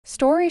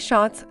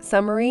StoryShots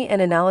Summary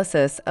and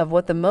Analysis of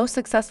What the Most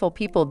Successful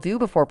People Do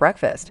Before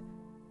Breakfast.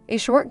 A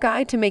Short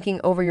Guide to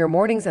Making Over Your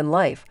Mornings and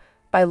Life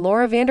by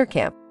Laura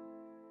Vanderkam.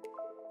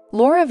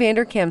 Laura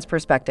Vanderkam's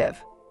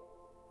Perspective.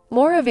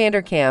 Laura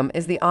Vanderkam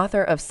is the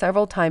author of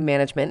several time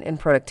management and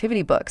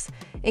productivity books,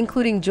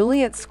 including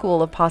Juliet's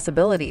School of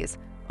Possibilities,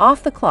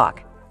 Off the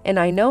Clock, and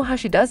I Know How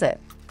She Does It.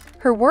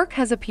 Her work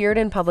has appeared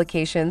in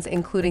publications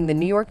including the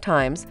New York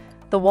Times,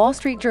 the Wall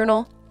Street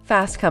Journal,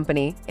 Fast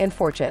Company, and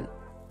Fortune.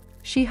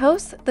 She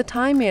hosts the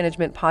Time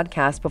Management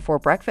Podcast Before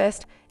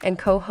Breakfast and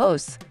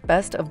co-hosts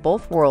Best of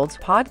Both Worlds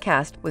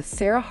podcast with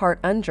Sarah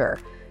Hart-Unger,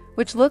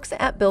 which looks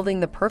at building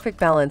the perfect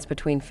balance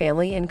between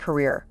family and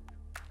career.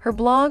 Her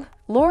blog,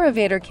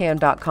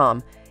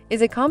 lauravanderkam.com,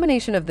 is a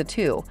combination of the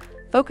two,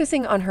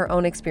 focusing on her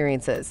own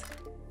experiences.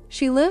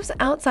 She lives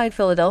outside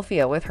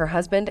Philadelphia with her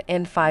husband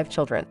and 5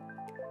 children.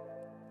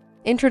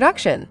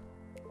 Introduction.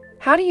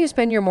 How do you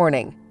spend your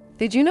morning?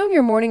 Did you know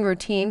your morning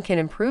routine can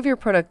improve your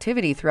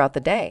productivity throughout the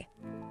day?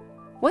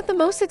 What the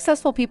Most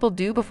Successful People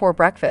Do Before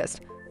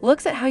Breakfast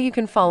looks at how you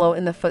can follow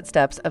in the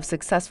footsteps of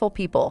successful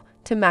people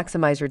to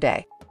maximize your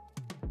day.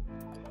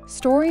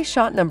 Story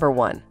shot number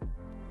 1.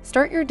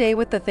 Start your day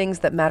with the things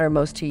that matter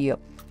most to you.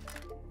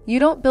 You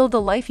don't build the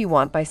life you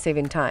want by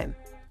saving time.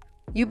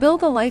 You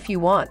build the life you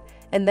want,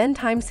 and then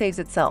time saves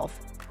itself.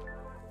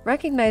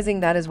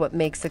 Recognizing that is what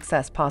makes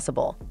success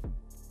possible.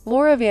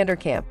 Laura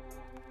Vanderkam.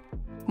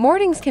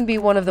 Mornings can be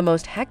one of the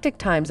most hectic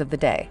times of the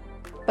day.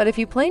 But if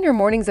you plan your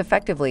mornings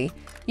effectively,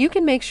 you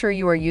can make sure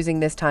you are using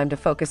this time to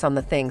focus on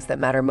the things that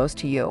matter most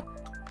to you.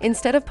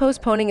 Instead of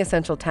postponing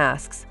essential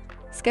tasks,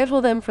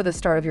 schedule them for the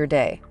start of your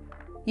day.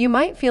 You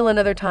might feel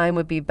another time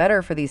would be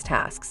better for these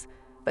tasks,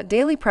 but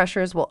daily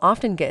pressures will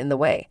often get in the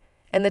way,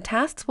 and the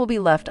tasks will be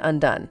left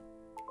undone.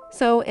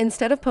 So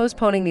instead of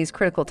postponing these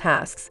critical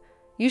tasks,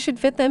 you should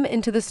fit them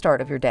into the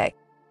start of your day.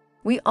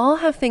 We all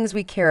have things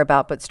we care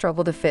about but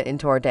struggle to fit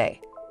into our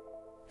day.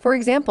 For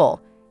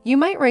example, you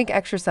might rank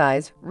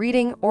exercise,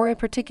 reading, or a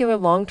particular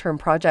long-term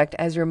project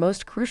as your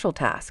most crucial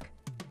task.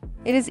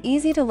 It is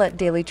easy to let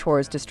daily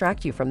chores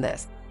distract you from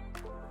this.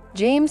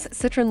 James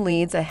Citron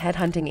leads a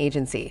headhunting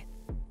agency.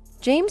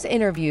 James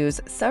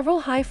interviews several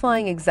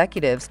high-flying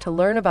executives to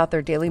learn about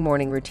their daily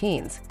morning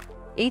routines.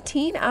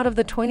 18 out of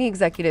the 20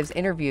 executives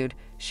interviewed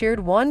shared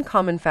one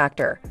common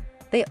factor.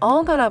 They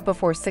all got up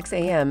before 6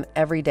 a.m.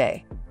 every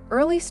day.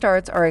 Early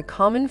starts are a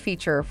common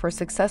feature for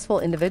successful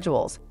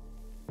individuals.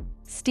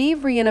 Steve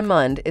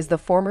Reinemund is the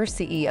former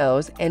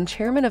CEO and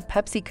chairman of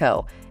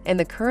PepsiCo and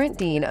the current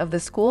dean of the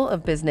School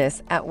of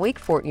Business at Wake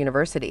Forest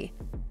University.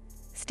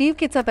 Steve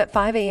gets up at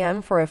 5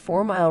 a.m. for a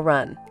 4-mile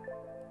run.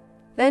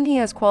 Then he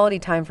has quality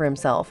time for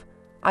himself,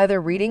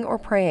 either reading or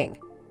praying.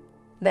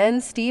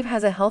 Then Steve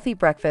has a healthy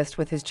breakfast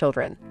with his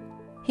children.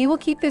 He will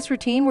keep this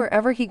routine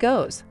wherever he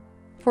goes.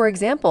 For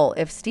example,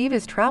 if Steve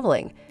is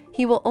traveling,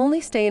 he will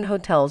only stay in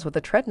hotels with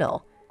a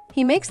treadmill.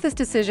 He makes this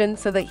decision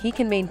so that he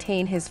can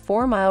maintain his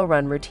 4-mile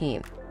run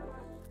routine.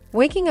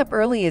 Waking up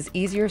early is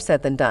easier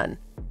said than done.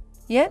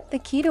 Yet, the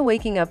key to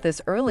waking up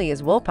this early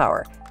is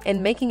willpower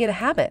and making it a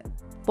habit.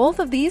 Both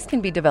of these can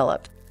be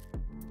developed.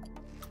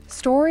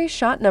 Story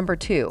shot number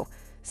 2.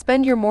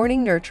 Spend your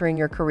morning nurturing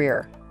your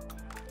career.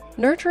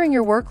 Nurturing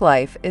your work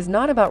life is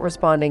not about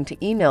responding to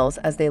emails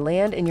as they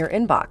land in your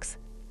inbox.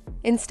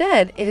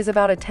 Instead, it is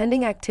about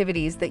attending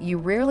activities that you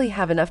rarely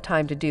have enough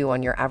time to do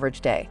on your average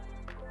day.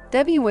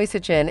 Debbie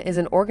Weisachin is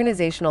an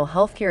organizational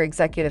healthcare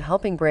executive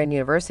helping Brand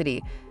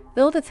University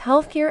build its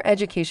healthcare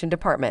education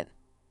department.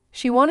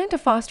 She wanted to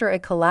foster a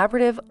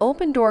collaborative,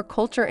 open-door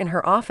culture in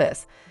her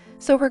office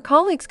so her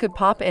colleagues could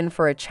pop in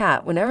for a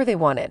chat whenever they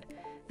wanted.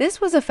 This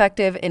was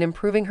effective in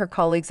improving her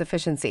colleagues'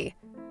 efficiency.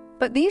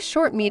 But these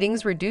short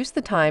meetings reduced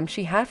the time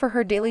she had for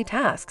her daily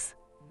tasks.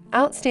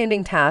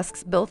 Outstanding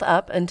tasks built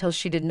up until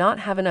she did not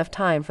have enough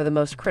time for the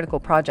most critical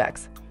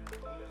projects.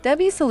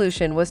 Debbie's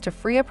solution was to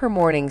free up her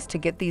mornings to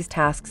get these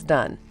tasks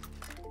done.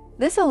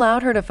 This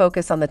allowed her to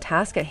focus on the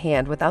task at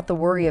hand without the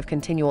worry of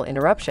continual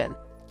interruption.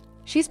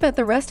 She spent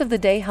the rest of the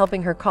day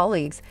helping her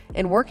colleagues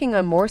and working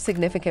on more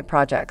significant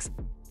projects.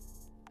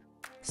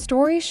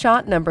 Story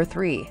shot number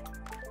 3.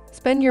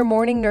 Spend your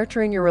morning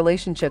nurturing your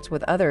relationships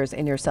with others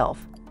and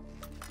yourself.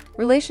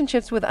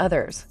 Relationships with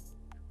others.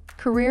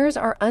 Careers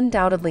are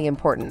undoubtedly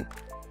important,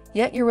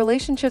 yet your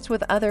relationships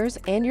with others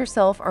and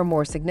yourself are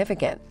more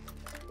significant.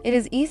 It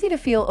is easy to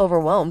feel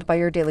overwhelmed by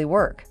your daily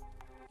work.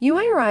 You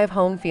might arrive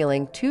home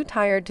feeling too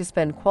tired to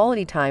spend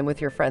quality time with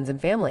your friends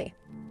and family.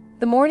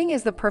 The morning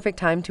is the perfect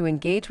time to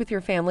engage with your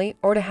family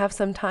or to have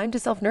some time to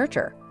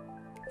self-nurture.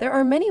 There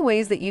are many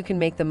ways that you can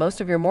make the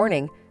most of your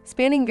morning,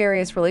 spanning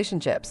various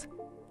relationships.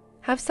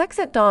 Have sex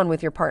at dawn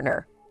with your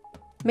partner.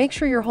 Make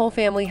sure your whole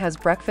family has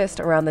breakfast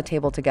around the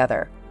table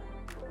together.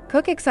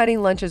 Cook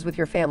exciting lunches with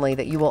your family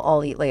that you will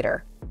all eat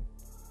later.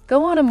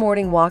 Go on a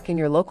morning walk in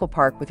your local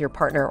park with your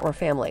partner or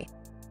family.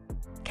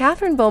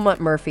 Catherine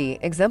Beaumont Murphy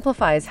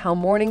exemplifies how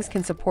mornings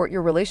can support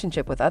your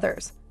relationship with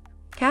others.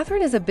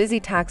 Catherine is a busy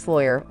tax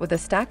lawyer with a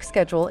stacked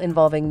schedule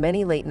involving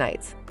many late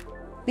nights.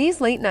 These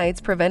late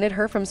nights prevented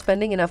her from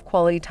spending enough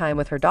quality time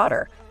with her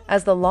daughter,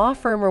 as the law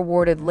firm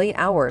rewarded late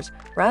hours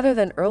rather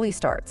than early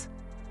starts.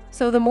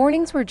 So the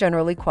mornings were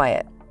generally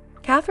quiet.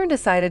 Catherine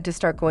decided to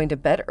start going to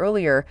bed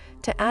earlier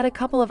to add a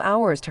couple of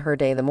hours to her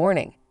day in the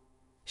morning.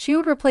 She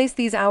would replace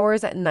these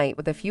hours at night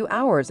with a few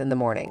hours in the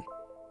morning.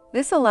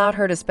 This allowed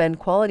her to spend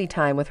quality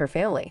time with her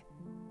family.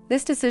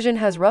 This decision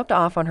has rubbed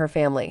off on her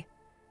family.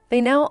 They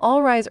now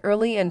all rise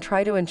early and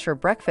try to ensure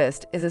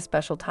breakfast is a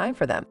special time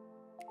for them.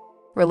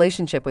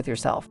 Relationship with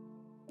yourself.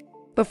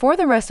 Before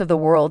the rest of the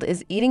world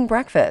is eating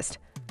breakfast,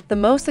 the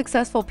most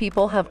successful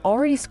people have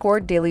already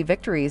scored daily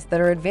victories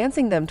that are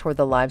advancing them toward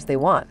the lives they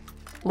want.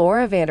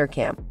 Laura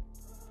Vanderkam.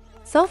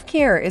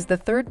 Self-care is the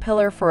third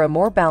pillar for a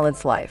more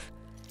balanced life.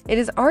 It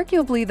is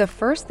arguably the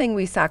first thing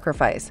we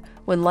sacrifice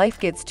when life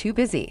gets too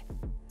busy.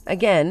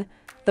 Again,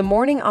 the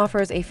morning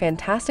offers a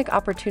fantastic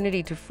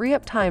opportunity to free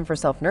up time for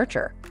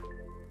self-nurture.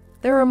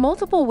 There are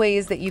multiple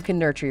ways that you can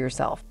nurture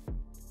yourself.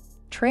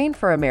 Train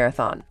for a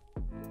marathon.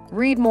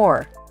 Read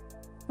more.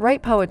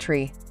 Write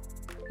poetry.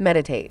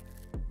 Meditate.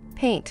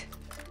 Paint.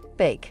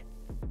 Bake.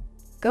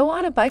 Go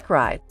on a bike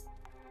ride.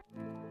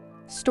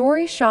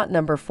 Story shot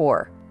number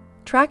 4.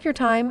 Track your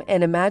time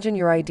and imagine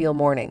your ideal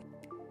morning.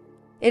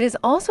 It is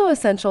also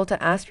essential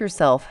to ask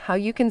yourself how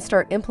you can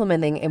start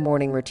implementing a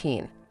morning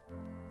routine.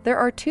 There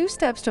are 2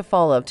 steps to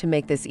follow to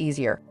make this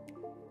easier.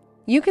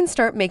 You can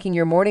start making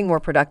your morning more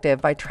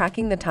productive by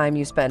tracking the time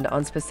you spend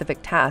on specific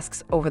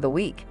tasks over the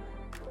week.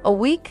 A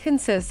week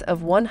consists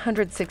of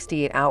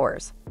 168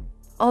 hours.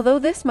 Although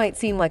this might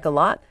seem like a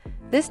lot,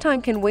 this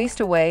time can waste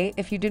away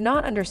if you do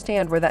not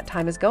understand where that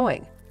time is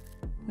going.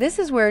 This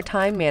is where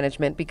time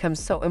management becomes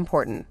so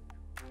important.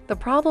 The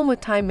problem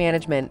with time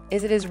management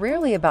is it is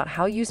rarely about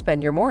how you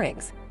spend your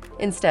mornings.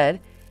 Instead,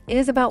 it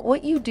is about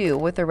what you do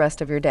with the rest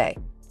of your day.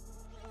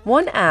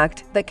 One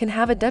act that can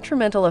have a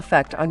detrimental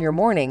effect on your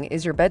morning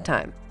is your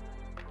bedtime.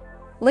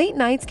 Late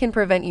nights can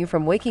prevent you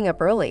from waking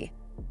up early.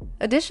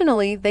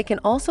 Additionally, they can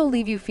also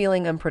leave you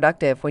feeling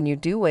unproductive when you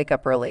do wake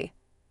up early.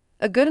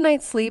 A good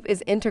night's sleep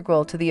is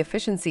integral to the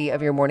efficiency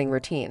of your morning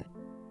routine.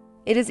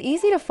 It is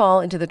easy to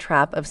fall into the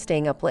trap of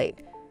staying up late.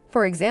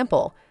 For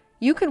example,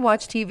 you could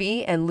watch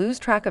TV and lose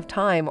track of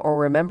time or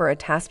remember a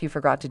task you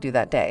forgot to do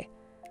that day.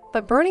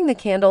 But burning the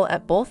candle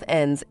at both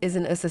ends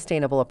isn't a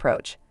sustainable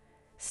approach.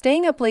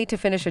 Staying up late to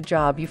finish a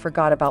job you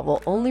forgot about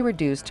will only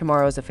reduce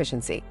tomorrow's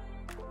efficiency.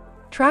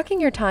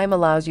 Tracking your time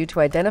allows you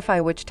to identify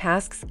which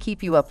tasks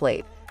keep you up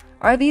late.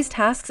 Are these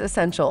tasks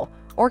essential,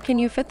 or can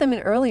you fit them in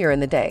earlier in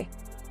the day?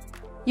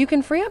 You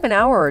can free up an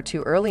hour or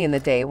 2 early in the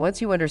day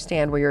once you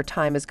understand where your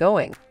time is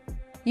going.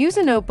 Use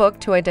a notebook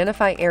to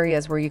identify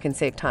areas where you can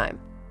save time.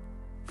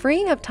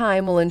 Freeing up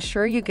time will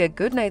ensure you get a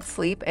good night's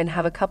sleep and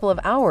have a couple of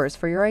hours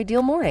for your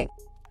ideal morning.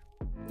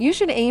 You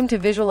should aim to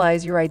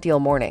visualize your ideal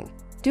morning.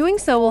 Doing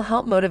so will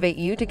help motivate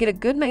you to get a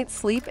good night's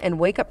sleep and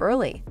wake up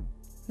early.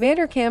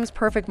 Vanderkam's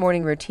perfect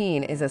morning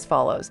routine is as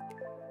follows.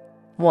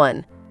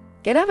 1.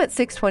 Get up at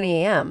 6:20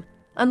 a.m.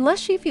 unless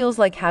she feels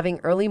like having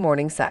early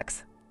morning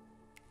sex.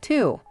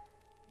 2.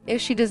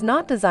 If she does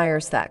not desire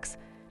sex,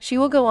 she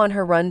will go on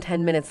her run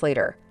 10 minutes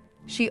later.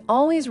 She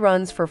always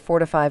runs for 4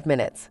 to 5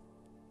 minutes.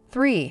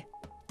 3.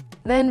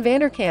 Then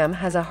Vanderkam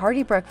has a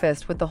hearty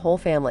breakfast with the whole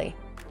family.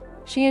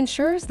 She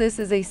ensures this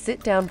is a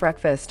sit-down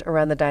breakfast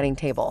around the dining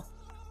table.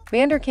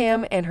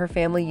 Vanderkam and her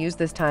family use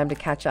this time to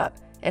catch up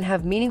and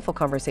have meaningful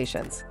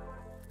conversations.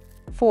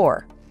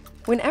 4.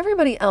 When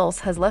everybody else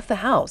has left the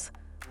house,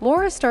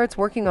 Laura starts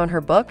working on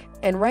her book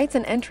and writes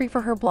an entry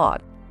for her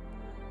blog.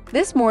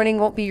 This morning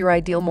won't be your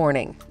ideal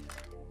morning.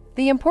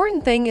 The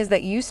important thing is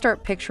that you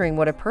start picturing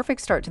what a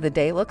perfect start to the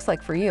day looks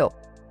like for you.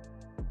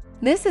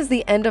 This is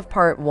the end of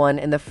part 1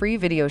 in the free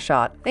video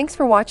shot. Thanks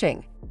for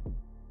watching.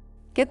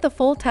 Get the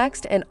full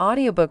text and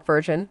audiobook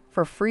version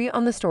for free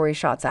on the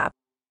StoryShots app.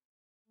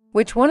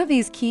 Which one of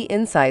these key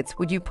insights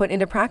would you put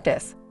into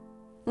practice?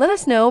 Let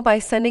us know by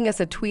sending us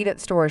a tweet at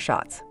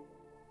StoryShots.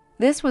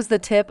 This was the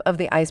tip of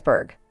the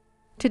iceberg.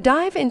 To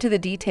dive into the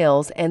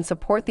details and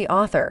support the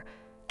author,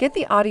 get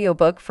the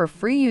audiobook for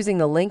free using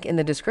the link in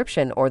the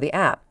description or the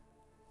app.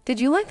 Did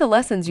you like the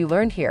lessons you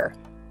learned here?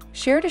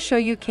 Share to show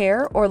you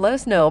care or let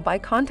us know by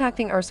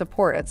contacting our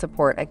support at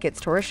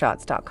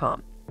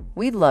support@getstoryshots.com.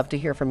 We'd love to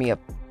hear from you.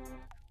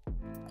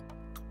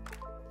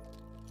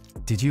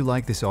 Did you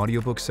like this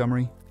audiobook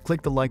summary?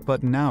 Click the like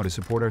button now to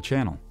support our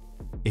channel.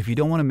 If you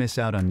don't want to miss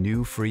out on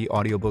new free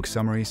audiobook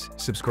summaries,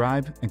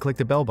 subscribe and click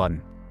the bell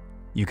button.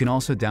 You can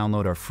also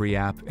download our free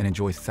app and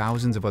enjoy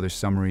thousands of other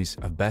summaries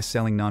of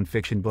best-selling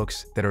nonfiction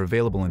books that are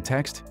available in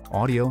text,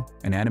 audio,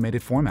 and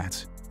animated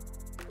formats.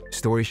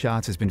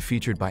 StoryShots has been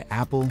featured by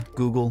Apple,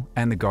 Google,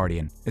 and The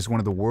Guardian as one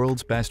of the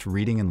world's best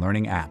reading and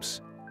learning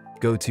apps.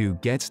 Go to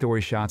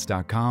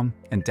getstoryshots.com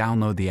and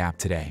download the app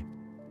today.